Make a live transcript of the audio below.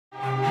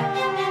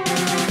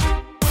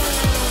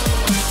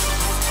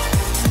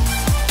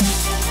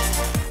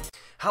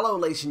Hello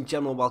ladies and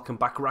gentlemen, welcome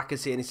back.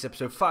 Raccas here, and this is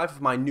episode 5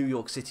 of my New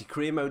York City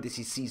career mode. This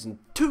is season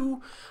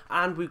 2,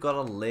 and we've got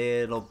a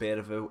little bit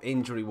of an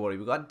injury worry.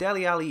 We've got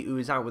Dele Alli, who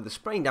is out with a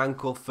sprained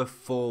ankle for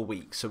 4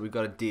 weeks, so we've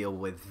got to deal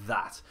with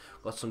that.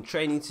 We've got some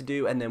training to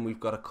do, and then we've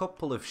got a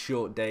couple of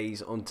short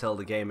days until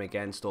the game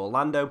against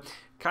Orlando.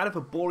 Kind of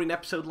a boring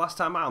episode last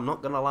time out, I'm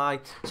not going to lie.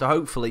 So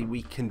hopefully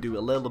we can do a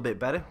little bit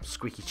better.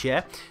 Squeaky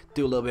chair.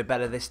 Do a little bit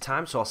better this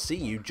time. So I'll see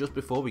you just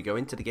before we go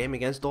into the game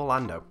against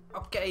Orlando.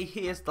 Okay,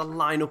 here's the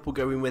lineup we're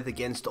going with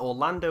against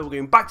Orlando. We're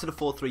going back to the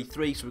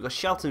 4-3-3. So we've got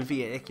Shelton,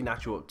 Villa,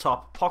 Iheanacho up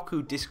top.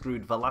 Poku,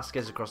 Discrude,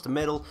 Velasquez across the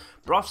middle.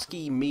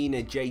 Brovsky,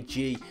 Mina,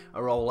 JG,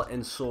 Arola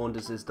and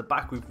Saunders as the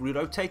back. We've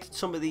rotated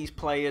some of these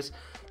players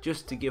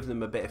just to give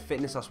them a bit of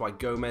fitness. That's why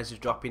Gomez is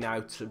dropping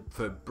out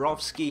for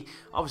Brovsky.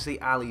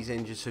 Obviously Ali's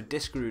injured, so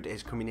Discrude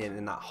is coming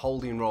in that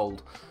holding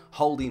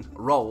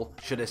role,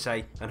 should I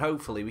say, and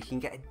hopefully we can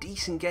get a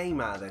decent game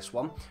out of this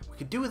one. We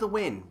could do with a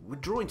win. We're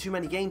drawing too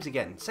many games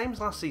again, same as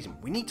last season.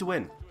 We need to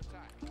win.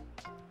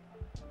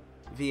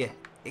 Villa,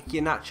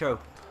 Iheanacho,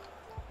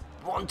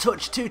 1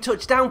 touch, 2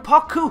 touchdown.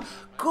 Poku,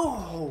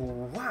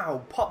 go!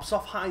 Wow, pops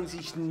off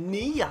Heinz's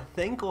knee, I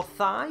think, or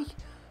thigh.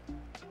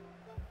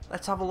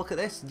 Let's have a look at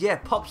this. Yeah,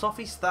 pops off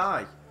his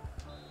thigh.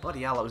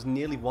 Bloody hell, that was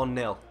nearly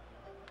 1-0.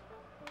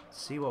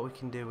 See what we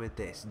can do with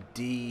this.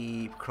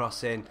 Deep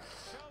cross in.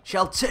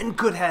 Shelton,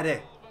 good header.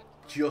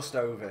 Just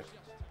over.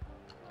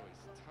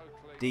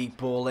 Deep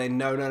ball in.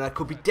 No.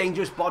 Could be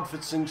dangerous.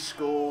 Bodfordson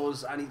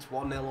scores. And it's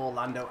 1-0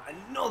 Orlando.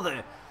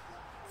 Another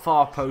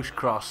far post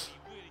cross.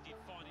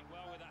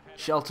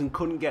 Shelton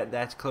couldn't get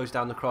there to close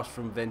down the cross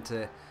from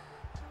Vinter.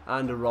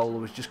 And Arola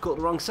was just cut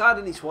the wrong side.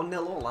 And it's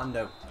 1-0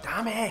 Orlando.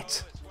 Damn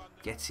it.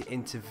 Gets it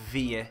into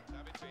Villa.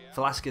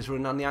 Velasquez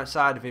running on the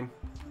outside of him.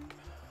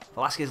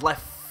 Velasquez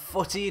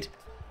left-footed.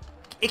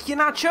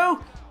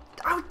 Iheanacho.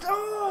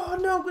 Oh,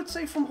 no, good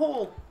save from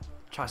Hall.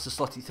 Tries to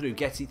slot it through,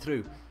 gets it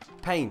through.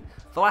 Payne,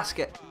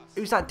 Velasquez.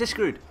 Who's that?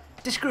 Discrude.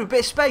 Discrude,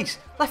 bit of space.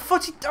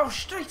 Left-footed. Oh,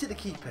 straight to the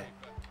keeper.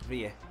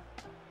 Villa.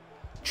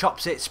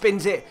 Chops it,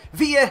 spins it.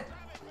 Villa.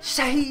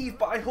 Saved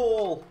by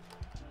Hall.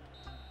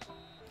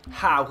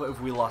 How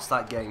have we lost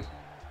that game?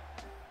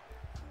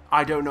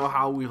 I don't know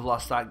how we've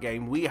lost that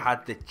game. We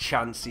had the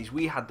chances,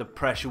 we had the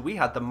pressure, we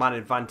had the man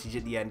advantage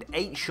at the end.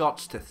 8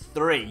 shots to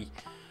 3.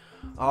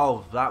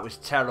 Oh, that was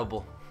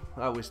terrible.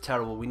 That was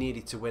terrible. We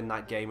needed to win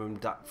that game,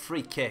 and that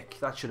free kick,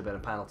 that should have been a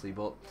penalty,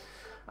 but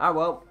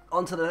well,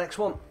 on to the next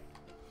one.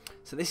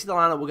 So this is the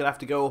lineup we're going to have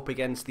to go up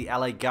against the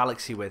LA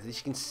Galaxy with. As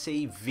you can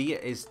see, Villa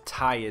is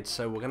tired,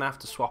 so we're going to have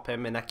to swap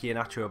him and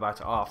Iheanacho about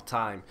at half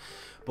time.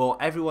 But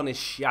everyone is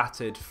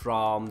shattered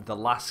from the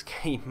last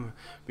game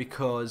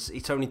because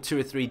it's only 2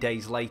 or 3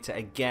 days later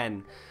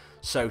again.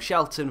 So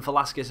Shelton,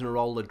 Velasquez and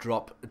Arola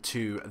drop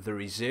to the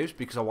reserves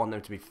because I want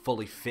them to be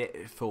fully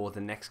fit for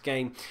the next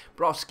game.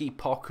 Brovsky,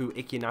 Poku,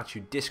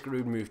 Iheanacho,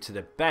 Discrude move to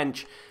the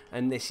bench.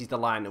 And this is the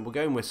line that we're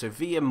going with. So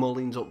Villa,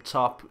 Mullins up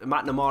top.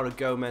 McNamara,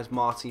 Gomez,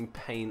 Martin,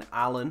 Payne,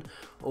 Allen.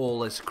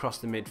 All is across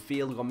the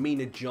midfield. We've got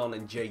Mina, John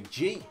and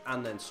JG.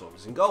 And then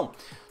Saunders in goal.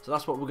 So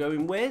that's what we're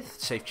going with.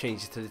 Safe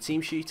changes to the team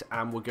sheet.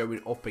 And we're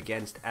going up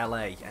against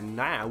LA. And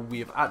now we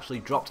have actually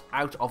dropped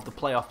out of the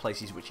playoff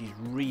places, which is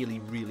really,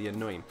 really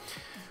annoying.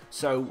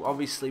 So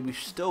obviously we've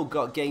still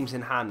got games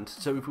in hand.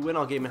 So if we win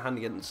our game in hand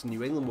against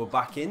New England, we're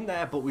back in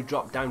there, but we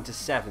dropped down to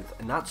 7th,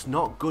 and that's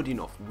not good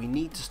enough. We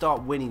need to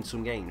start winning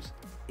some games.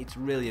 It's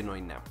really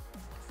annoying now.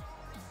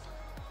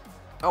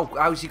 Oh,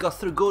 how's he got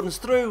through? Gordon's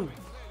through.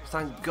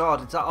 Thank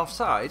God. Is that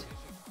offside?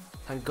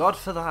 Thank God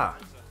for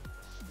that.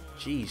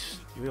 Jeez,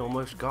 we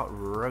almost got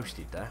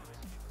roasted there.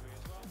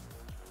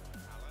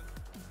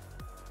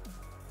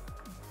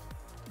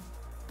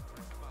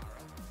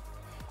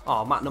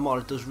 Oh,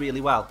 McNamara does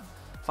really well.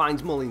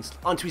 Finds Mullins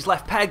onto his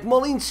left peg.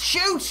 Mullins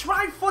shoots,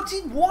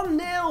 right-footed,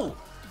 1-0.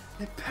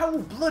 Oh,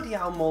 bloody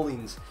hell,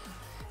 Mullins.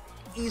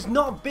 He's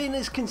not been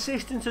as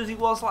consistent as he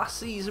was last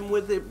season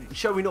with it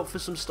showing up for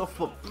some stuff,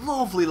 but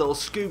lovely little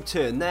scoop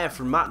turn there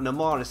from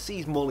McNamara.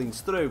 Sees Mullins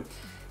through.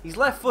 He's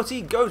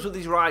left-footed, goes with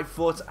his right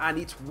foot, and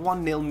it's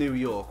 1-0 New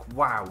York.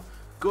 Wow,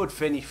 good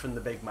finish from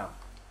the big man.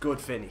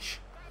 Good finish.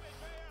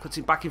 Puts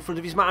it back in front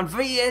of his man.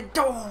 Villa.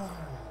 Oh.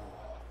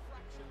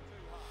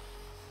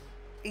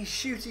 His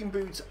shooting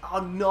boots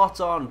are not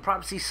on.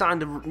 Perhaps he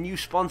signed a new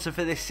sponsor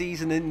for this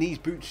season and these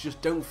boots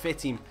just don't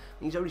fit him.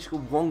 He's only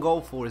scored 1 goal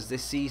for us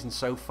this season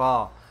so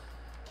far.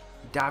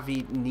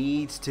 Davi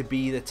needs to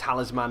be the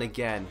talisman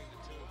again.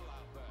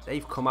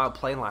 They've come out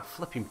playing like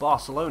flipping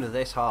Barcelona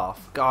this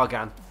half.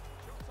 Gargan.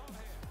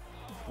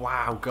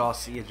 Wow,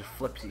 Garcia just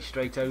flips it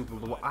straight over.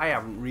 But I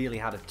haven't really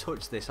had a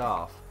touch this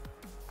half.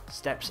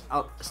 Steps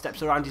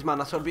around his man.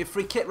 That's got to be a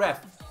free kick,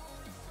 ref.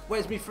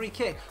 Where's my free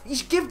kick?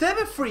 He's give them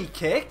a free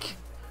kick.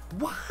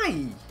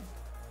 Why?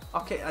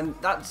 Okay, and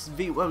that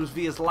was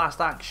Villa's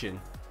last action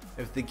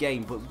of the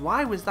game, but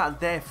why was that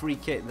their free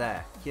kick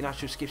there?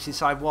 Iheanacho skips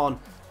inside one,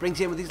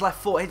 brings it in with his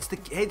left foot, hits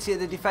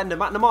the defender.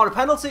 McNamara,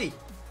 penalty.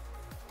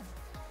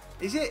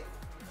 Is it?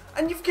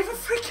 And you've given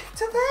free kick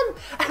to them.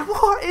 And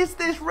what is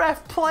this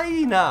ref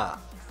playing at?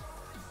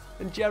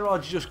 And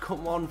Gerrard's just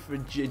come on for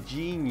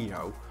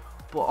Jorginho.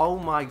 But oh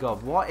my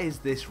god, what is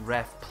this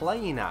ref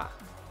playing at?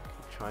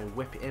 Try and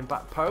whip it in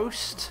back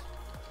post.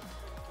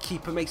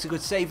 Keeper makes a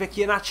good save.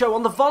 Iheanacho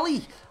on the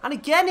volley. And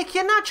again,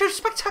 Iheanacho,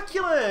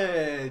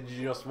 spectacular.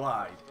 Just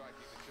wide.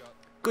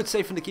 Good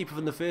save from the keeper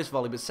from the first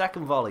volley, but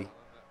second volley,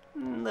 a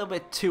little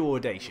bit too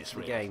audacious for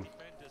the game.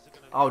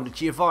 Oh,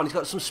 Giovanni's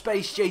got some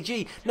space,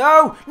 JG.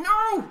 No,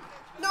 no,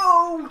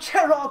 no.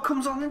 Gerrard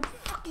comes on and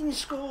fucking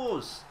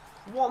scores.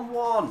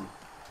 1-1.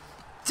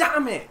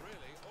 Damn it.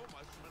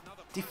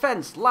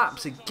 Defence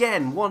laps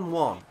again.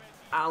 1-1.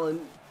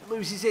 Allen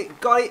loses it.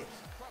 Got it.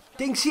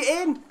 Dinks it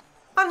in.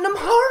 And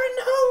Namhara,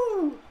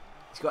 no.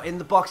 He's got in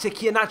the box.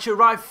 Iheanacho,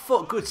 right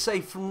foot. Good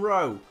save from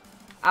Rowe.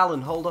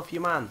 Allen, hold off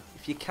your man.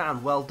 If you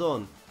can, well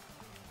done.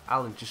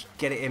 Allen, just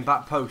get it in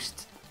back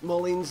post.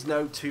 Mullins,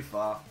 no, too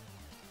far.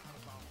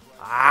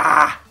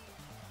 Ah!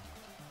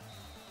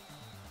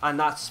 And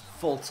that's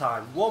full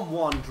time.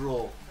 1-1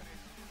 draw.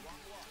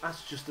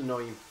 That's just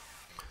annoying.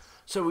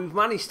 So we've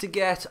managed to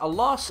get a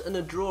loss and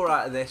a draw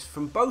out of this,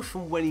 from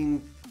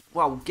winning,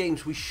 well,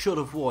 games we should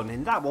have won.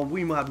 In that one,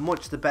 we had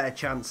much the better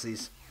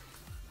chances.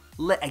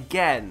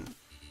 Again,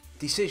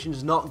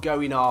 decisions not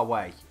going our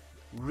way.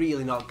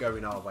 Really not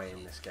going our way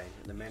in this game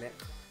in a minute.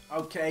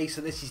 Okay,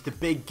 so this is the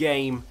big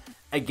game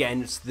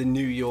against the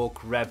New York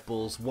Red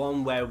Bulls.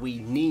 One where we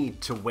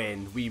need to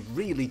win. We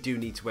really do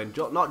need to win.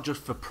 Not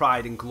just for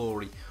pride and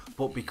glory,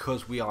 but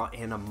because we are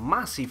in a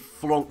massive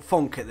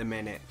funk at the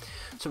minute.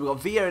 So we've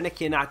got Villa and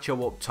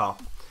Iheanacho up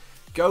top.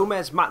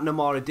 Gomez,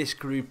 McNamara,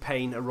 Discaru,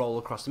 Payne, a roll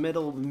across the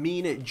middle.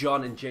 Mina,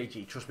 John and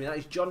JG. Trust me, that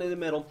is John in the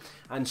middle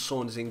and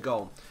Saunders in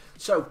goal.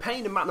 So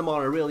Payne and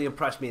McNamara really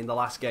impressed me in the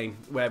last game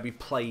where we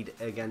played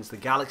against the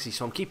Galaxy.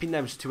 So I'm keeping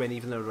them to in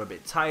even though they're a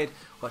bit tired.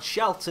 We've got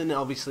Shelton,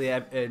 obviously,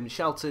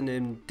 Shelton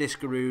and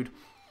Discaru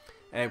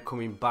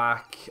coming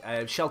back.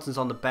 Shelton's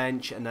on the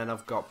bench, and then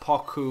I've got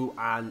Poku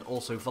and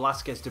also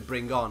Velasquez to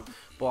bring on.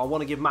 But I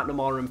want to give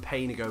McNamara and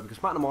Payne a go because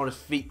McNamara's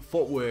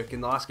footwork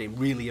in the last game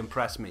really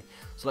impressed me.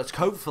 So let's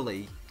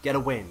hopefully get a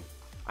win.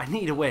 I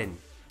need a win.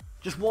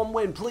 Just one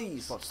win,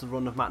 please. What's the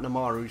run of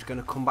McNamara, who's going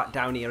to come back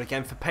down here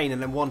again for Payne,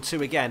 and then 1-2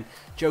 again.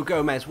 Joe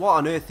Gomez. What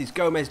on earth is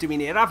Gomez doing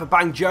here? Have a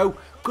bang, Joe.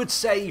 Good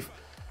save.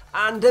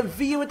 And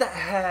Villa with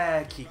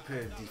the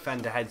keeper.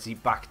 Defender heads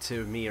it back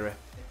to Mira.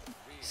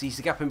 Sees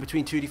the gap in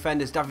between two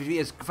defenders. David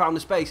Villa's found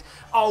the space.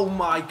 Oh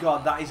my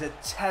god, that is a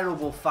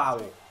terrible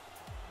foul.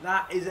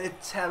 That is a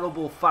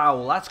terrible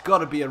foul. That's got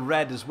to be a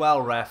red as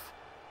well, ref.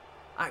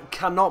 That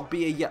cannot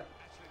be a yellow.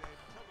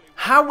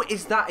 How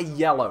is that a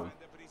yellow?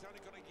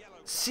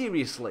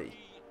 Seriously,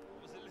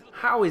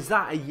 how is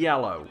that a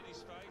yellow?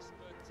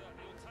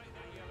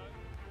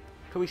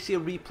 Can we see a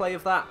replay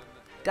of that?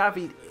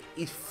 David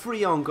is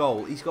free on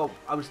goal. He's got,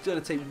 I was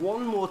going to take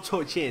one more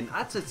touch in.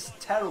 That's a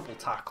terrible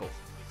tackle.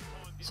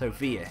 So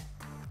Villa,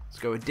 let's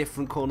go a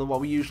different corner than what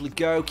we usually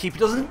go. Keeper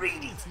doesn't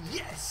read it.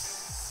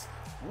 Yes!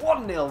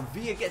 1-0.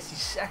 Villa gets his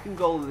second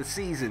goal of the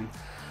season.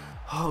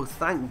 Oh,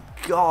 thank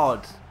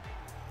God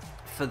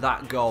for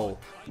that goal.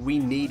 We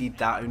needed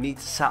that. We need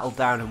to settle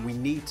down and we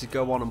need to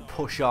go on and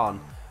push on.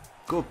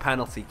 Good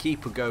penalty.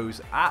 Keeper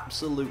goes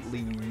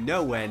absolutely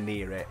nowhere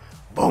near it.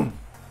 Boom!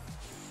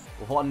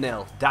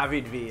 1-0.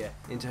 David Villa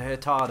into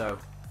Hurtado.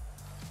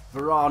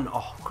 Veron.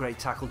 Oh, great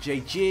tackle.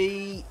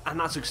 JG. And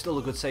that's still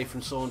a good save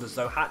from Saunders,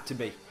 though. Had to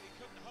be.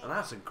 And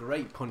that's a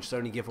great punch to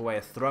only give away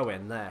a throw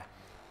in there.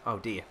 Oh,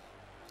 dear.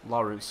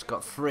 Lawrence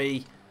got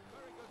free.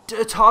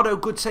 Hurtado.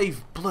 Good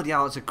save. Bloody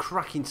hell. That's a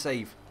cracking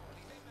save.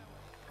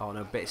 Oh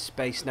no, bit of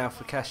space now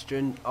for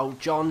Kestrin. Oh,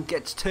 John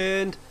gets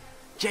turned.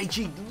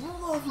 JG,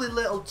 lovely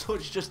little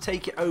touch. Just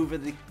take it over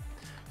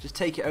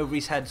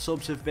his head.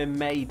 Subs have been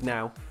made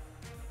now.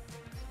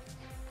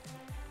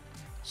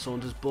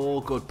 Saunders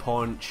ball, good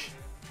punch.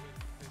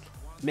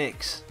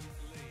 Mix.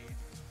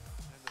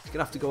 He's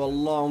gonna have to go a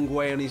long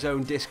way on his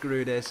own.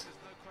 Discaru is.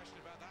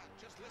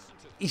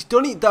 He's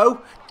done it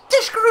though.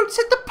 Discaru's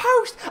hit the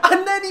post,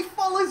 and then he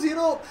follows it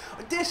up.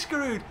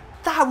 Discaru,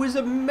 that was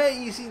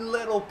amazing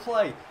little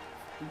play.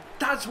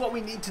 That's what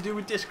we need to do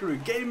with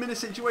Discaru. Get him in a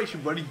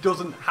situation where he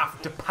doesn't have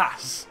to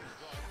pass.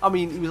 I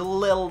mean, he was a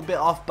little bit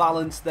off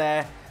balance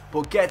there,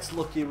 but gets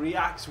lucky,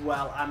 reacts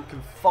well, and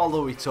can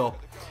follow it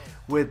up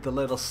with the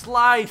little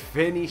slide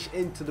finish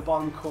into the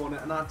bottom corner.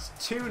 And that's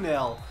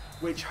 2-0,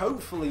 which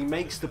hopefully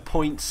makes the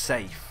point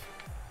safe.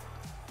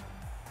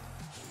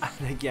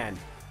 And again,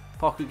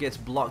 Poku gets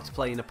blocked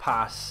playing a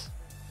pass,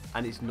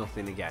 and it's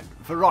nothing again.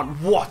 Veron,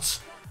 what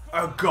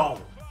a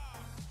goal!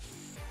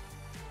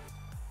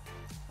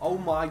 Oh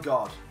my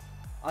god.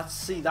 Let's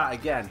see that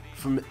again.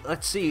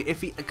 Let's see if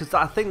he, because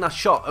I think that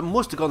shot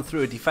must have gone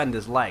through a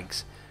defender's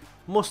legs.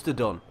 Must have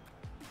done.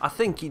 I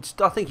think it's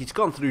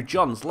gone through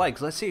John's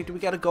legs. Let's see, do we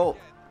get a goal?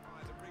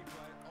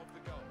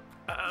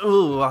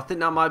 Oh, I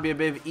think that might be a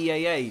bit of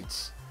EA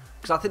AIDS.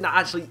 Because I think that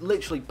actually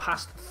literally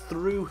passed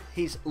through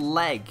his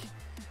leg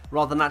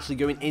rather than actually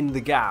going in the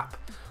gap.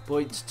 But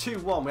it's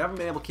 2-1. We haven't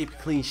been able to keep a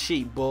clean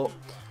sheet, but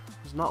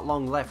there's not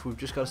long left. We've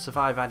just got to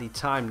survive added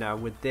time now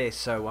with this,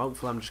 so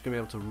hopefully I'm just going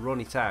to be able to run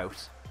it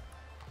out.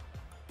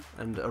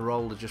 And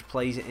Arola just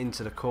plays it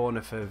into the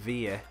corner for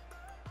Villa.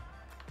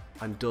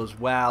 And does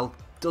well.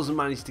 Doesn't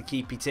manage to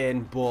keep it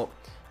in, but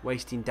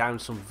wasting down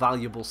some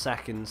valuable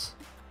seconds.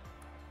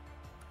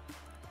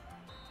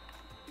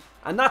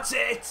 And that's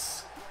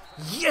it!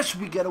 Yes,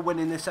 we get a win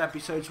in this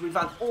episode. So we've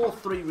had all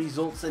 3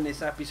 results in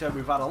this episode.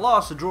 We've had a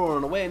loss, a draw,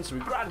 and a win. So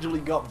we gradually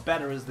got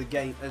better as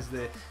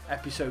the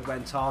episode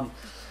went on.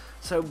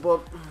 So,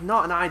 but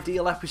not an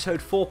ideal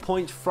episode. 4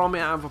 points from it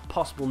out of a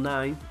possible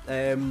 9.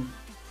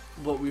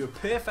 But we were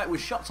perfect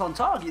with shots on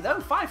target though.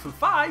 5 from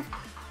 5.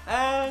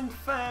 And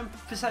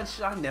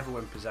possession. I never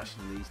win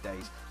possession these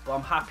days, but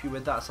I'm happy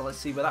with that. So let's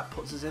see where that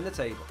puts us in the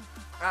table.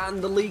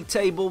 And the league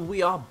table,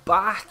 we are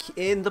back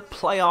in the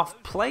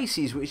playoff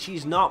places, which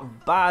is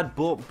not bad,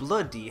 but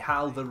bloody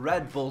hell, the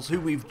Red Bulls, who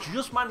we've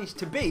just managed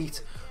to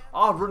beat,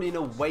 are running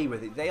away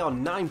with it. They are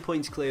 9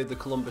 points clear of the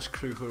Columbus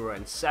Crew, who are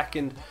in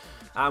second,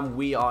 and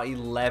we are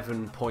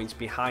 11 points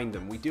behind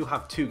them. We do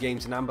have 2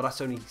 games in hand, but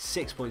that's only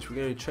 6 points. We're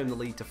going to trim the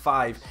lead to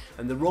 5,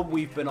 and the run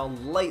we've been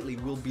on lately,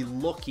 we'll be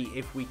lucky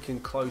if we can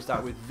close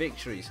that with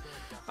victories.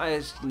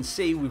 As you can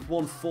see, we've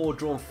won 4,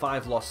 drawn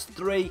 5, lost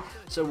 3,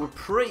 so we're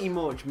pretty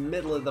much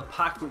middle of the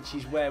pack, which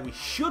is where we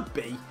should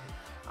be,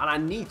 and I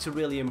need to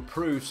really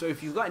improve. So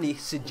if you've got any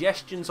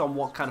suggestions on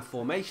what kind of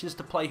formations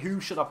to play, who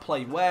should I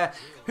play where,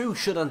 who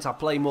shouldn't I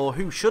play more,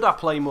 who should I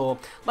play more,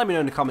 let me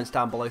know in the comments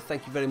down below.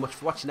 Thank you very much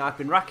for watching. I've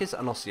been Raccas,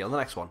 and I'll see you on the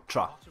next one.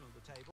 Tra.